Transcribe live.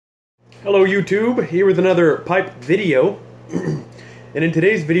Hello YouTube, here with another pipe video. And in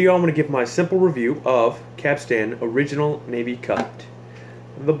today's video I'm going to give my simple review of Capstan Original Navy Cut,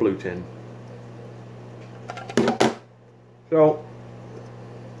 the blue tin. So,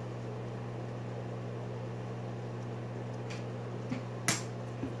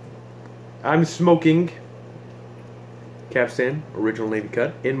 I'm smoking Capstan Original Navy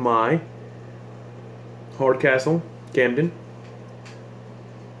Cut in my Hardcastle Camden.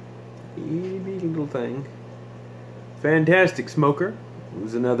 Itty little thing. Fantastic smoker. It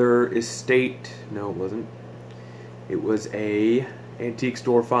was another estate. No, it wasn't. It was a antique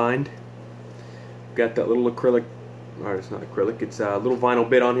store find. Got that little acrylic, or it's not acrylic, it's a little vinyl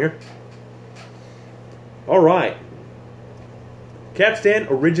bit on here. Alright. Capstan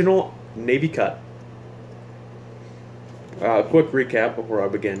Original Navy Cut. Quick recap before I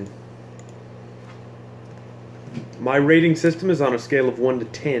begin. My rating system is on a scale of 1 to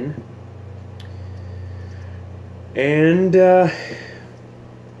 10. And, yeah,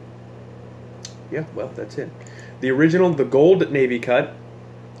 well, that's it. The original, the gold Navy Cut,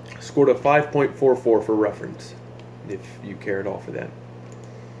 scored a 5.44 for reference, if you care at all for that.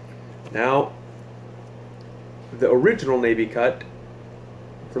 Now, the original Navy Cut,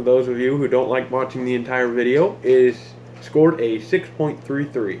 for those of you who don't like watching the entire video, is scored a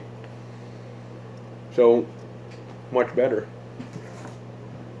 6.33. So, much better.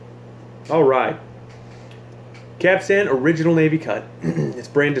 Alright. Capstan Original Navy Cut. Its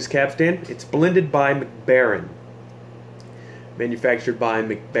brand is Capstan. It's blended by McBaron. Manufactured by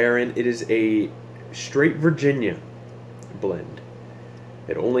McBaron. It is a straight Virginia blend.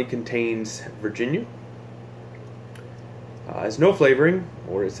 It only contains Virginia. Has no flavoring,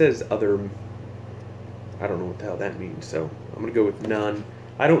 or it says other. I don't know what the hell that means, so I'm going to go with none.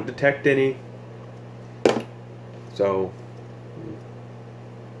 I don't detect any. So,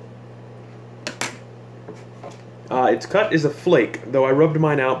 its cut is a flake, though I rubbed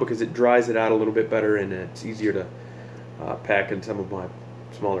mine out because it dries it out a little bit better and it's easier to pack in some of my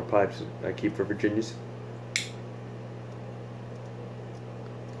smaller pipes that I keep for Virginias.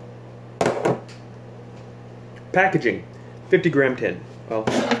 Packaging, 50 gram tin. Well,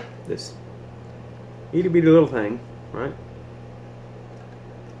 this itty bitty little thing, right?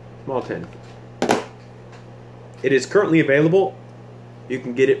 Small tin. It is currently available. You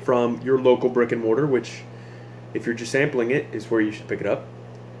can get it from your local brick and mortar, which, if you're just sampling it, is where you should pick it up,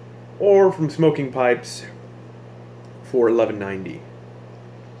 or from Smoking Pipes for $11.90.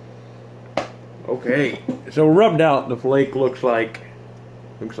 Okay, so rubbed out, the flake looks like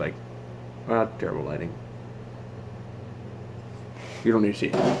terrible lighting. You don't need to see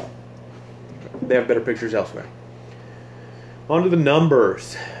it. They have better pictures elsewhere. On to the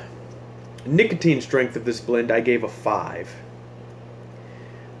numbers. Nicotine strength of this blend I gave a 5,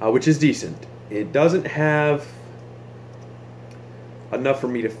 which is decent. It doesn't have enough for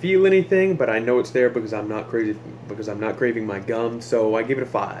me to feel anything, but I know it's there because I'm not craving my gum, so I give it a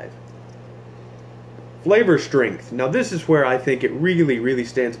 5. Flavor strength. Now this is where I think it really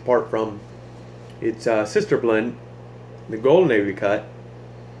stands apart from its sister blend, the Gold Navy Cut.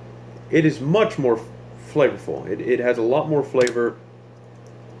 It is much more flavorful. It has a lot more flavor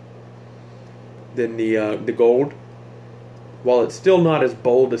than the gold. While it's still not as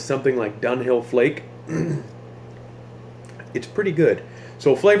bold as something like Dunhill Flake, it's pretty good.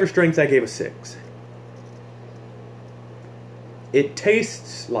 So flavor strength I gave a 6. It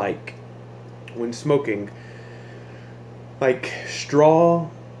tastes like, when smoking, like straw,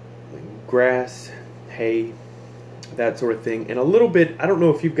 grass, hay, that sort of thing, and a little bit, I don't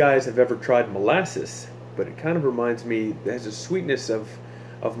know if you guys have ever tried molasses, but it kind of reminds me, it has a sweetness of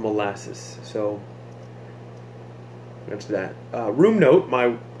molasses. So that's that. Room note,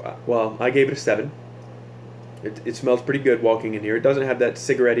 well, I gave it a 7. It smells pretty good walking in here. It doesn't have that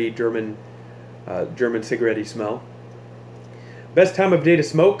cigarette-y German cigarette-y smell. Best time of day to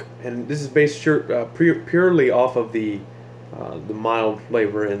smoke, and this is based purely off of the mild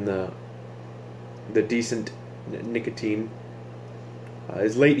flavor and the decent nicotine,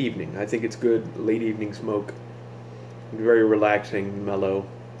 is late evening. I think it's good late evening smoke. Very relaxing, mellow.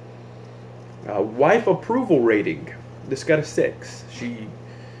 Wife approval rating. This got a 6. She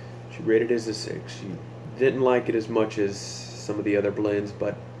rated it as a 6. She didn't like it as much as some of the other blends,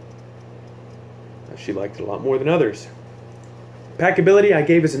 but she liked it a lot more than others. Packability I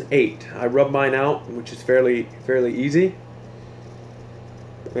gave as an 8. I rubbed mine out, which is fairly easy.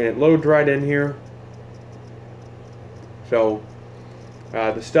 And it low dried in here. So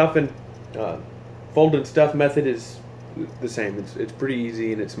the stuff and fold and stuff method is the same. It's pretty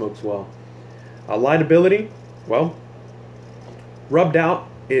easy and it smokes well. Lightability, well, rubbed out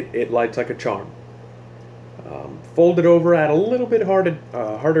it lights like a charm. Fold it over at a little bit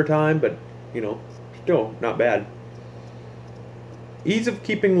harder time, but you know, still not bad. Ease of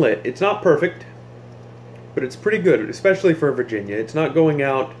keeping lit. It's not perfect, but it's pretty good, especially for Virginia. It's not going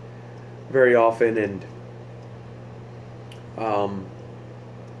out very often, and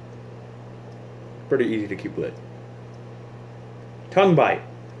pretty easy to keep lit. Tongue bite.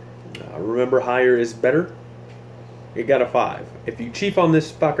 Remember, higher is better. It got a 5. If you chief on this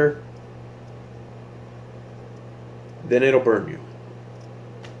fucker, then it'll burn you.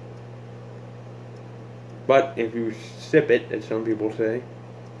 But if you sip it, as some people say,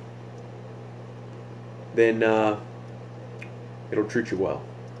 then it'll treat you well.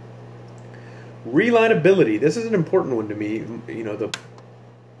 Reliability. This is an important one to me. You know,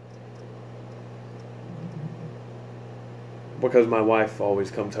 because my wife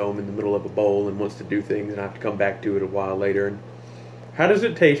always comes home in the middle of a bowl and wants to do things, and I have to come back to it a while later. And how does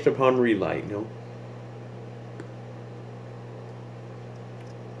it taste upon relight? You know,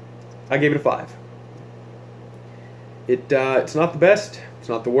 I gave it a 5. It's not the best. It's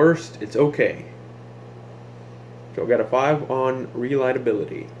not the worst. It's okay. So I got a 5 on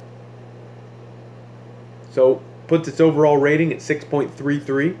relightability. So puts its overall rating at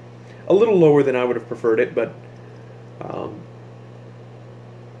 6.33, a little lower than I would have preferred it, but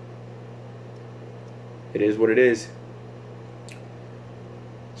it is what it is.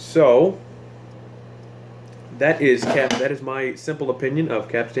 So that is my simple opinion of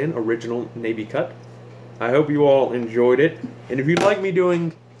Capstan Original Navy Cut. I hope you all enjoyed it, and if you'd like me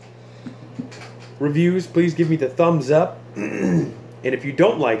doing reviews, please give me the thumbs up. And if you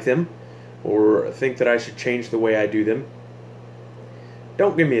don't like them, or think that I should change the way I do them,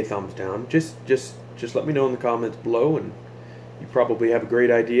 don't give me a thumbs down. Just let me know in the comments below, and you probably have a great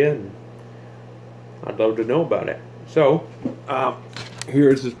idea, and I'd love to know about it. So,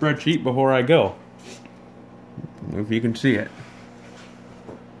 here's the spreadsheet before I go, if you can see it.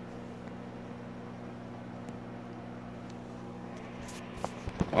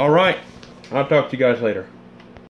 All right, I'll talk to you guys later.